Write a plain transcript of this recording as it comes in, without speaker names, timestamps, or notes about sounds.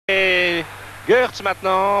Goertz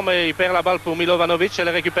maintenant, mais il perd la balle pour Milovanovic. Elle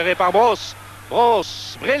est récupérée par Bros. Bros,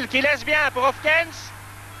 Brill qui laisse bien pour Hofkens.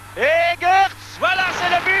 Et Goertz, voilà,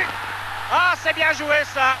 c'est le but. Ah, c'est bien joué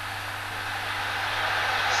ça.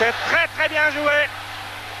 C'est très très bien joué.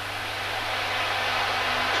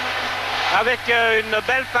 Avec une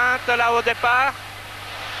belle feinte là au départ.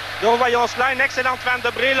 Donc voyons cela, une excellente feinte de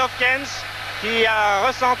Brill Hofkens qui a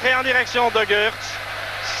recentré en direction de Goertz.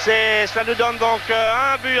 Ça nous donne donc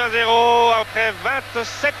 1-0 après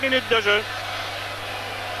 27 minutes de jeu.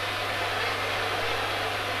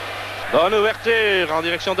 Bonne ouverture en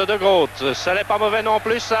direction de Groot. Ça n'est pas mauvais non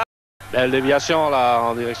plus ça. Belle déviation là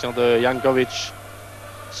en direction de Jankovic.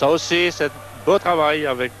 Ça aussi c'est beau travail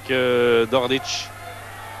avec Dordic.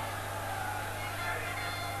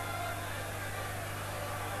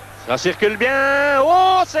 Ça circule bien.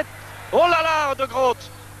 Oh, oh là là de Groot.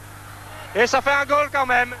 Et ça fait un goal quand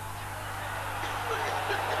même.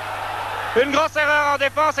 Une grosse erreur en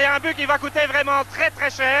défense et un but qui va coûter vraiment très très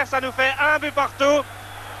cher. Ça nous fait un but partout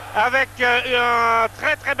avec un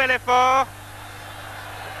très très bel effort.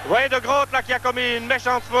 Vous voyez de Groot là qui a commis une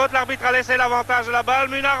méchante faute. L'arbitre a laissé l'avantage de la balle.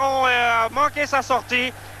 Munaron a manqué sa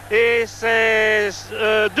sortie. Et c'est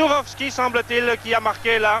Durovski, semble-t-il, qui a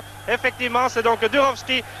marqué là. Effectivement, c'est donc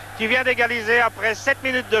Durovski qui vient d'égaliser après 7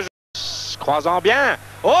 minutes de jeu. Croisant bien.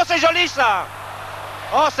 Oh, c'est joli ça!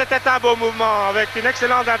 Oh, c'était un beau mouvement avec une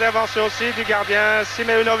excellente intervention aussi du gardien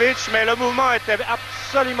Simeunovic, mais le mouvement était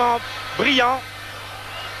absolument brillant,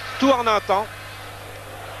 tout en un temps.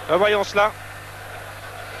 Voyons cela.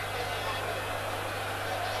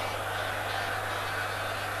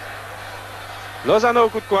 Lozano au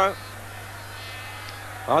coup de coin.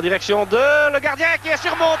 En direction de le gardien qui est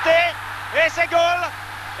surmonté. Et c'est goal!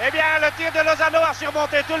 Eh bien, le tir de Lozano a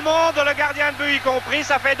surmonté tout le monde, le gardien de but y compris.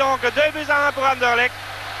 Ça fait donc 2-1 pour Anderlecht.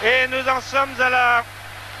 Et nous en sommes à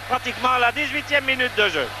pratiquement la 18e minute de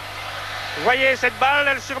jeu. Vous voyez, cette balle,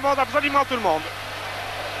 elle surmonte absolument tout le monde.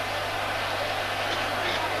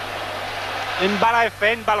 Une balle à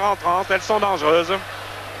effet, une balle rentrante, elles sont dangereuses.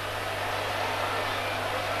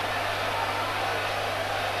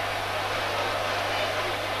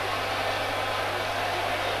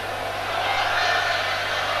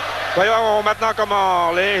 Voyons maintenant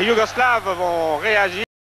comment les Yougoslaves vont réagir.